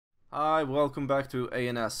Hi, welcome back to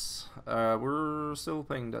ANS. We're still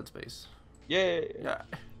playing Dead Space. Yay! Yeah,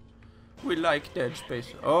 we like Dead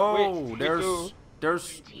Space. Oh, Wait,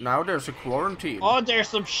 there's a quarantine. Oh, there's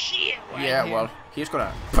some shit. Right Yeah, here. well, he's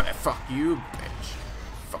gonna fuck you, bitch.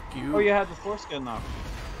 Fuck you. Oh, you have the force gun now.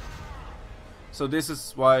 So this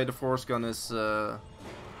is why the force gun is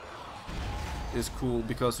cool,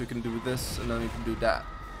 because you can do this and then you can do that.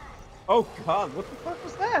 Oh God, what the fuck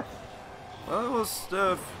was that? Well, it was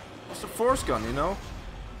the force gun, you know.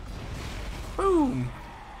 Boom.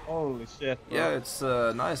 Holy shit! Bro. Yeah, it's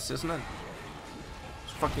nice, isn't it?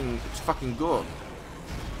 It's fucking good.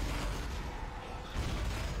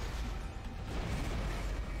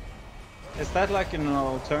 Is that like an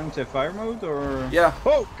alternative fire mode or? Yeah.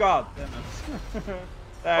 Oh God, damn it!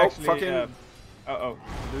 Actually, fucking. Uh-oh.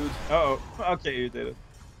 Dude. Uh-oh. Okay, you did it.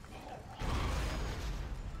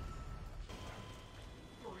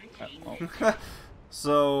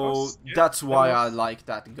 So that's why I like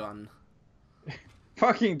that gun.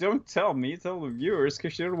 Fucking don't tell me, tell the viewers,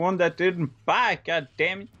 cause you're the one that didn't buy it, god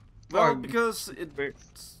damn it. Well, because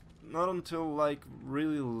it's not until like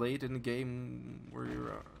really late in the game where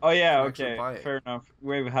you're. Oh yeah, actually okay, buy it. fair enough.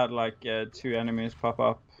 We've had like 2 enemies pop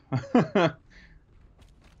up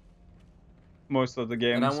most of the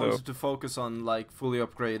game. And I so wanted to focus on like fully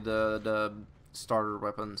upgrade the starter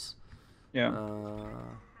weapons. yeah.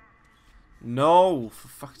 No, for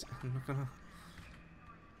fuck's sake, I'm not gonna.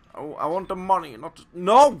 Oh, I want the money, not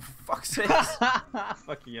no, for fuck's sake.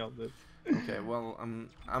 Fucking hell, dude. Okay, well, I'm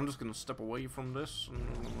just gonna step away from this and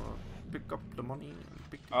pick up the money. And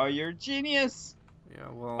pick Oh, you're a genius. Yeah,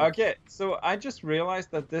 well. Okay, so I just realized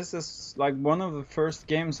that this is like one of the first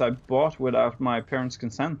games I bought without my parents'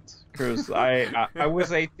 consent, because I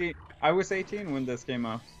was 18. I was 18 when this came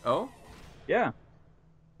out. Oh. Yeah.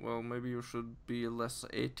 Well, maybe you should be less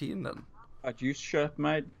 18 then. But you shut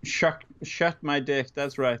my dick.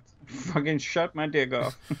 That's right. Fucking shut my dick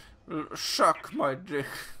off. Shuck my dick.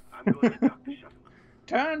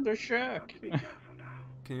 Turn the shuck.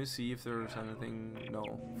 Can you see if there's anything? No,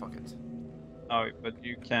 fuck it. Oh, but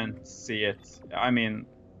you can't see it. I mean,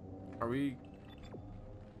 are we?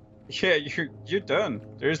 Yeah, you're done.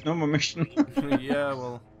 There's no more mission. Yeah,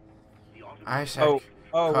 well. Isaac,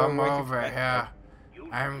 oh, come we're over here.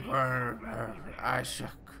 I'm gonna. Isaac.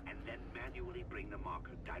 And then manually bring the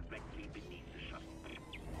marker directly beneath the shuttle.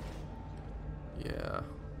 Yeah.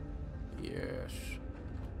 Yes.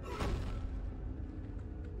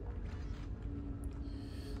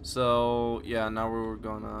 So yeah, now we're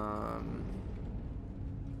gonna.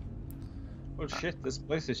 Oh shit! This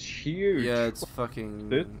place is huge. Yeah, it's fucking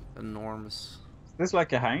Dude. enormous. Is this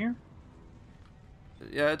like a hangar?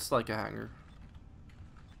 Yeah, it's like a hangar.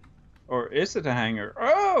 Or is it a hangar?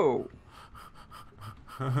 Oh!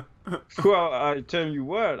 Well, I tell you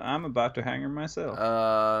what, I'm about to hangar myself.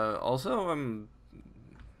 Also, I'm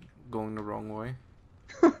going the wrong way.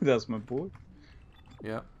 That's my boy.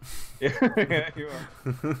 Yeah. Yeah, you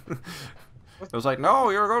are. It was like, no,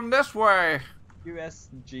 you're going this way.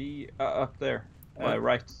 USG up there. What?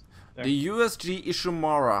 Right. There. The USG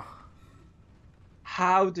Ishimura.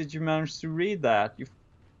 How did you manage to read that?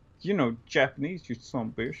 You know Japanese, you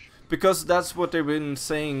son of a bitch. Because that's what they've been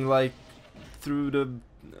saying, like,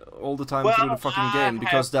 all the time through the fucking game.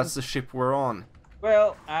 Because that's the ship we're on.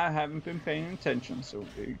 Well, I haven't been paying attention, so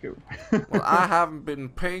there you go. Well, I haven't been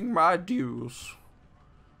paying my dues.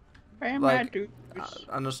 Paying my Like, dues.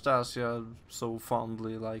 Anastasia so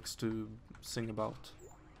fondly likes to sing about.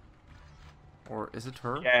 Or is it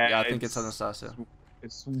her? Yeah, I think it's Anastasia.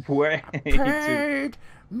 It's way too... Paid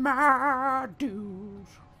my dues.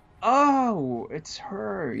 Oh, it's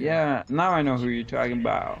her. Yeah. Now I know who you're talking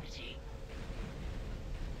about.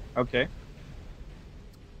 Okay.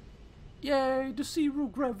 Yay, the zero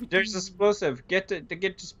gravity. There's explosive. Get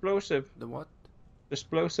explosive. The what?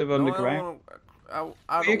 Explosive on the ground.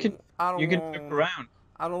 You can jump around.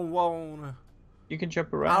 I don't want. You can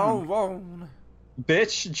jump I around. don't want.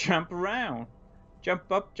 Bitch, jump around.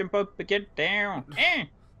 Jump up, get down. Eh.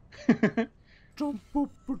 Jump up,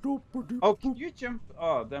 Oh, can you jump?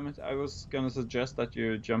 Oh, damn it. I was gonna suggest that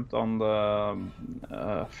you jumped on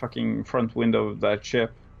the fucking front window of that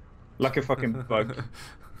ship. Like a fucking bug.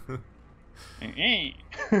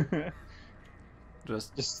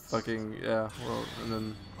 Just fucking, yeah, well, and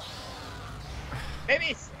then...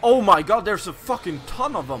 Babies! Oh my god, there's a fucking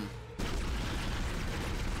ton of them!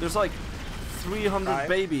 There's like 300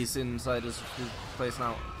 babies inside this place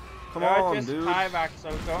now. Come on, just dude. 5,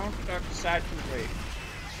 Axel. Don't start exaggerating.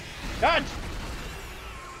 Dodge!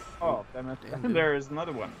 Oh, damn it. Damn, There is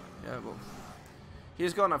another one. Yeah, well...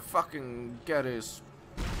 He's gonna fucking get his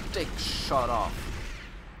dick shot off.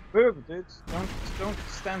 Move, dudes. Don't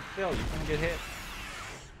stand still. You're gonna get hit.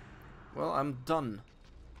 Well, I'm done.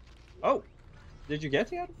 Oh, did you get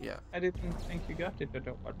the other one? Yeah. I didn't think you got it at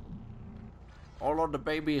all. All of the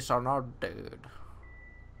babies are now dead.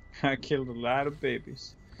 I killed a lot of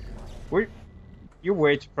babies. You're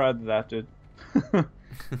way too proud of that, dude.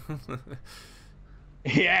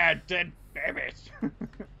 Yeah, dead babies.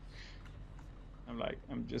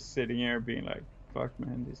 I'm just sitting here being like, fuck,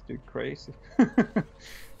 man, this dude crazy.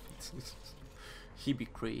 He be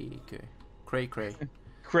cray. Cray.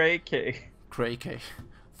 Cray.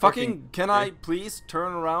 Fucking, can I please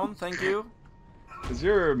turn around? Thank you. Is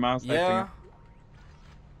your mouse Yeah.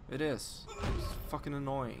 It is. It's fucking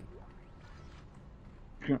annoying.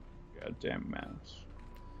 Goddamn mouse.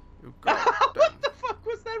 You goddamn. What the fuck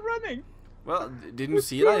was that running? Well, didn't you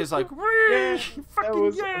see that? It's like, Yeah,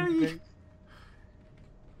 fucking yay! amazing.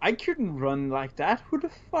 I couldn't run like that. Who the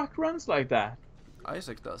fuck runs like that?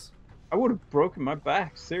 Isaac does. I would have broken my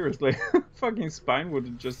back, seriously. Fucking spine would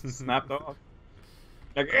have just snapped off.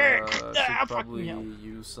 Like, Should probably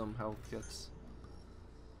use some health kits.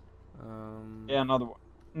 Yeah, another one.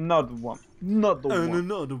 Another one. Another one. And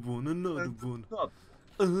another one. Another one.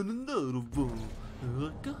 And another one.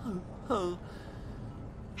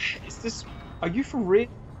 Is this... Are you for real?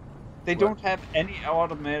 They What? don't have any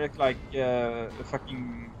automatic, like,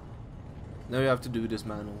 fucking... Now you have to do this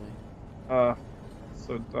manually.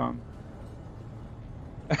 So dumb.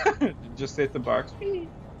 Just hit the box.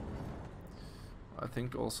 I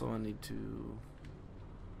think also I need to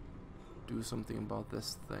do something about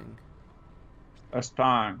this thing. It's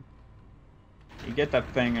time. You get that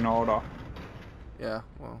thing in order. Yeah,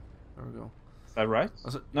 well, there we go. Is that right?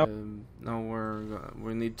 Also, No. No,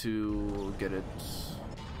 we need to get it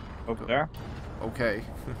Over there? okay.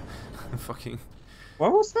 Fucking.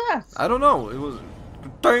 What was that? I don't know. It was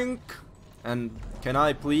dink. And can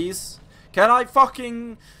I please? Can I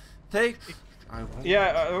fucking take? I won't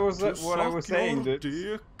Yeah, it was just what I was suck saying, your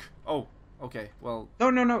dude. dick. Oh, okay. Well, No,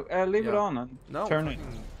 leave it Yeah. on and no. turn it.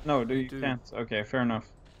 fucking- No, you do- can't. Okay, fair enough.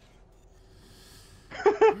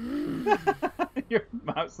 Your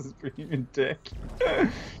mouse is being a dick. There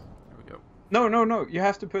we go. No, you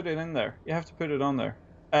have to put it in there. You have to put it on there.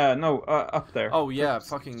 No, up there. Oh yeah, Put-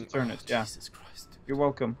 fucking. turn oh, it, yeah. Jesus Christ. You're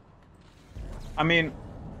welcome. I mean,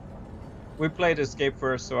 we played Escape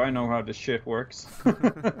first, so I know how this shit works.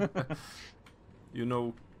 You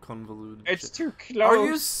know, convoluted. It's shit. too close. Are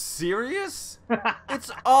you serious?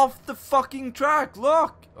 It's off the fucking track.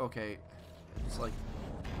 Look. Okay. It's like.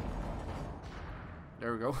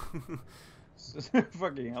 There we go.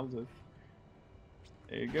 Fucking hell, dude.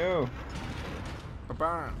 There you go.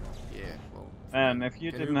 Ba-bam. Yeah. Well. And if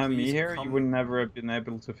you Can didn't you have me please here, you come- would never have been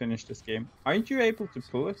able to finish this game. Aren't you able to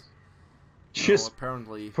pull it? No, Just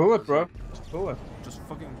apparently. pull it, because bro. Just pull it. Just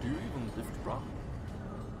fucking do even lift, bro.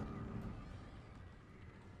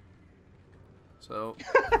 So.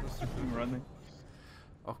 I'm running.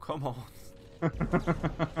 Oh come on.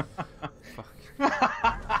 Fuck.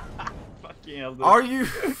 Fucking hell, dude. Are you?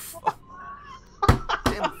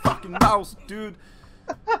 Damn fucking mouse, dude.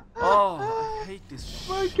 Oh, I hate this shit.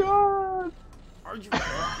 Oh my god! Are you?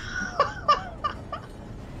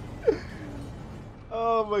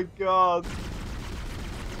 Oh my god!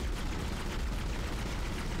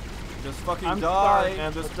 Just fucking I'm die. sorry,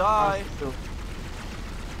 man, Just but- die.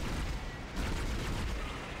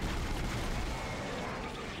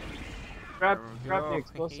 Grab There we the go.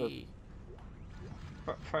 explosive.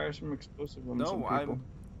 Fire some explosive on some No, people.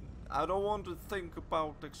 I don't want to think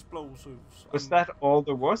about explosives. Was that all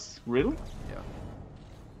there was? Really?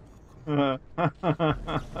 Yeah.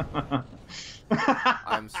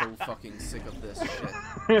 I'm so fucking sick of this shit.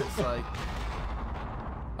 It's like.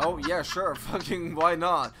 Oh yeah, sure. Fucking why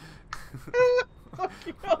not?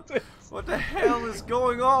 Fucking hell, dude. What the hell is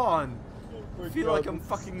going on? Oh I my feel God, like I'm this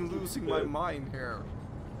fucking is losing my stupid. mind here.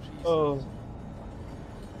 Jesus. Oh.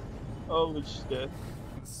 Holy shit.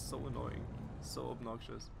 It's so annoying. So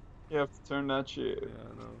obnoxious. You have to turn that shit. Yeah,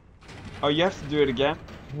 I know. Oh, you have to do it again?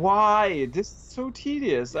 Why? This is so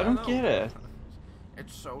tedious. I Yeah, don't know. get it.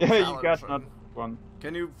 It's so Yeah, you got challenging. another one.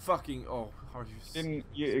 Can you fucking... Oh, are you... Didn't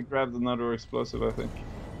you grabbed another explosive, I think.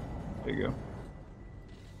 There you go.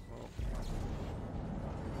 Well.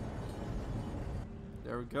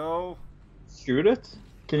 There we go. Shoot it?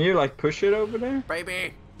 Can you, like, push it over there?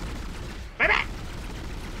 Baby!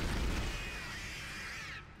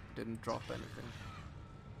 Didn't drop anything.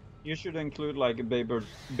 You should include, like, a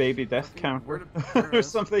baby death count where or is-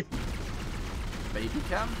 something. Baby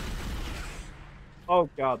cam? Oh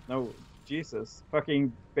god, no. Jesus.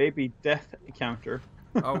 Fucking baby death counter.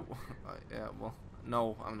 Oh, yeah, well.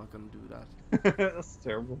 No, I'm not gonna do that. That's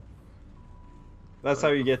terrible. That's how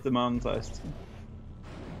you get demonetized.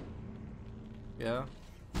 Yeah.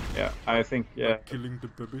 Yeah, I think, yeah. By killing the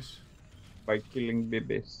babies. By killing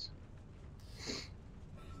babies.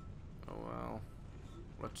 Oh well.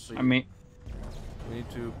 Let's see. I mean, we need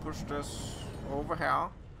to push this over here.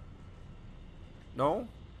 No?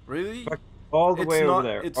 Really? all the It's way not- over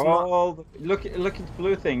there. it's All the, look at the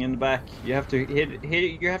blue thing in the back. You have to hit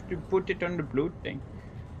it. You have to put it on the blue thing.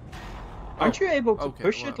 Aren't you able to okay,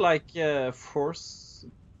 push it well. like force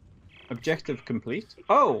objective complete?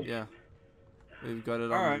 Oh, Yeah. We've got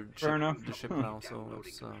it on Alright, fair enough. the ship now, so Loading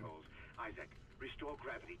it's controls. Isaac, restore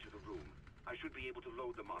gravity to the room. I should be able to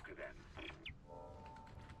load the marker then.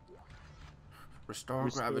 restore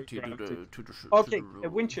gravity to the okay.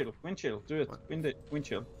 room. Wind chill. Do it. What? Wind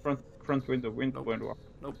chill. Front window. Nope. Window.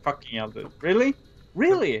 Nope. Fucking hell, dude. Really?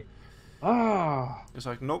 Really? Ah. It's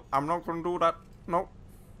like, nope, I'm not gonna do that. Nope.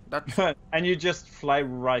 That's And you just fly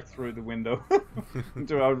right through the window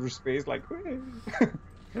into outer space, like.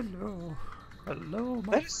 hello. Hello,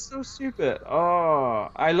 That is so stupid. Oh,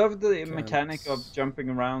 I love the mechanic of jumping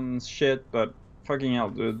around and shit, but fucking hell,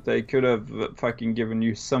 dude, they could have fucking given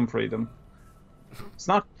you some freedom. It's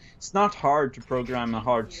not hard to program a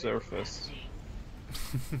hard surface.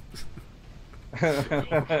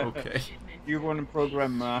 Okay. You want to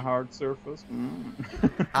program a hard surface?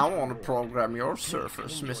 I want to program your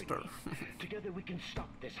surface, mister. Together we can stop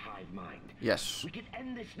this hive mind. Yes. We can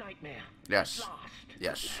end this nightmare. Yes. Last.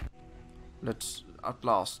 Yes. Let's at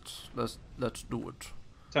last. Let's do it.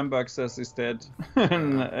 $10 says he's dead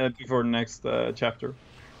before the next chapter,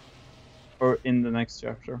 or in the next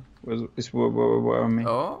chapter. Is what I mean.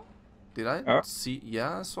 Oh, did I Oh. see?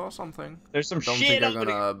 Yeah, I saw something. There's some Don't shit think I'm over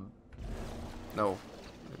there. gonna. No.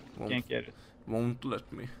 Can't get it. Won't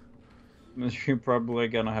let me. You're probably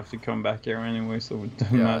gonna have to come back here anyway, so it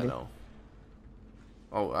doesn't Yeah, matter. I know.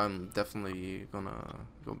 Oh, I'm definitely gonna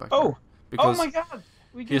go back. Oh! there. Because Oh my god!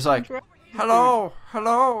 We he's get like, some hello,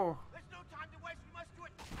 hello.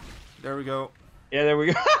 There we go. Yeah, there we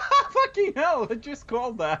go. Fucking hell! I just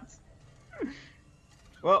called that.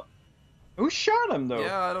 Well, who shot him though?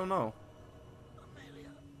 Yeah, I don't know.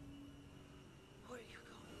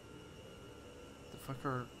 The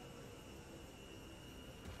fucker.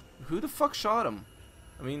 Who the fuck shot him?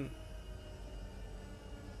 I mean.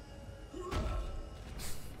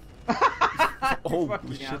 Oh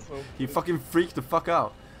Fucking shit! asshole. He fucking freaked the fuck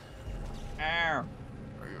out. Ow.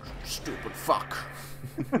 You stupid fuck.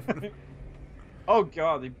 Oh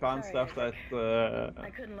god, he bounced Sorry, off that I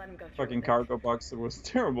couldn't let him go through fucking with it. cargo box. It was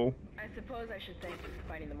terrible. I suppose I should thank you for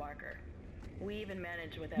finding the marker. We even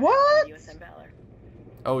managed with that What? USM Valor.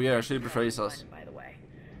 Oh yeah, she betrays us. By the way,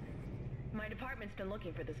 my department's been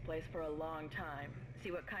looking for this place for a long time.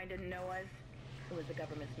 See what kind didn't know us? It was the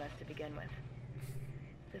government's mess to begin with.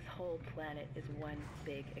 This whole planet is one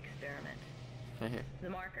big experiment. The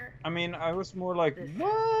marker? I mean, I was more like, This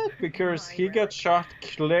what? Because he relic. got shot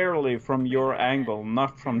clearly from your angle,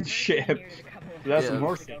 not from the Reverse ship. engineered a couple of That's Yeah. years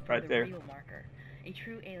more ago stuff for right the there. real marker, a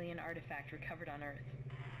true alien artifact recovered on Earth.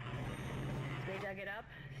 They dug it up,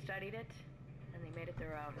 studied it, and they made it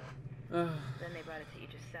their own. Then they brought it to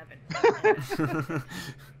Aegis 7.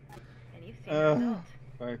 And you've seen the result.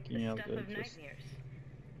 Fucking The hell, stuff dude. of Just... nightmares.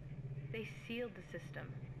 They sealed the system,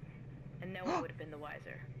 and no one would have been the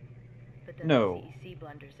wiser. But then No. the CEC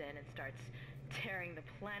blunders in and starts tearing the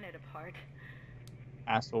planet apart.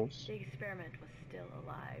 assholes. The experiment was still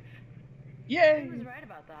alive. Yay! He was right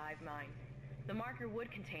about the hive mind. The marker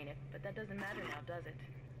would contain it, but that doesn't matter now, does it?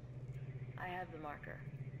 I have the marker,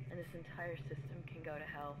 and this entire system can go to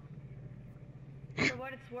hell. For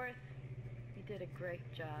what it's worth, you did a great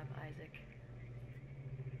job, Isaac.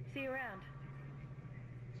 See you around.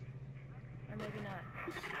 Or maybe not.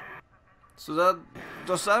 So that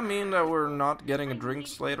does that mean that we're not getting a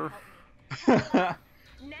drinks later? Now,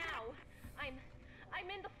 I'm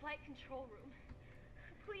in the flight control room.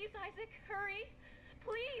 Please, Isaac, hurry.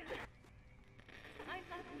 Please.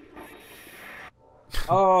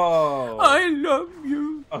 Oh! I love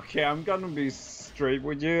you. Okay, I'm gonna be straight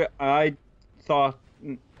with you. I thought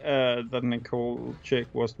that Nicole chick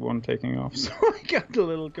was the one taking off, so I got a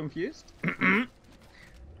little confused.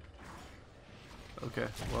 Okay,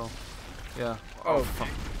 well, yeah. Oh, fuck.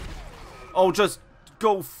 Oh, just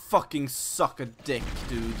go fucking suck a dick,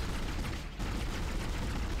 dude.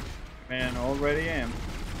 man, already am.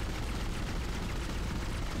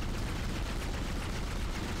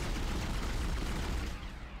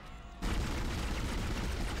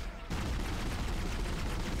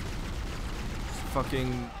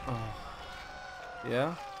 Fucking. Oh.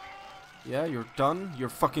 Yeah? Yeah, you're done? You're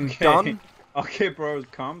fucking Okay. done? Okay, bro,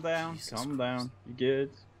 calm down. Jesus Calm Christ. down. You good?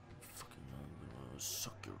 Fucking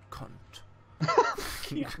suck your cunt.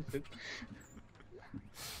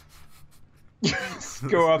 Just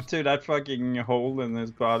go up to that fucking hole in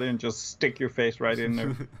his body and just stick your face right in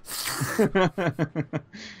there.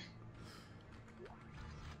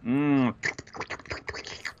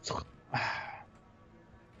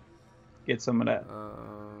 Get some of that.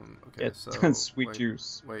 Okay, Get so sweet wait,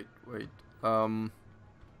 juice. Wait.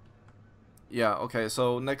 Yeah. Okay.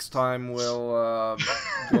 So next time we'll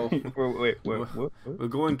go. wait. We're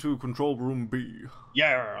going to control room B.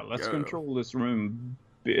 Yeah, let's Yeah. control this room,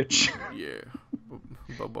 bitch. Yeah.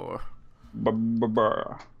 Bye bye.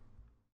 Bye.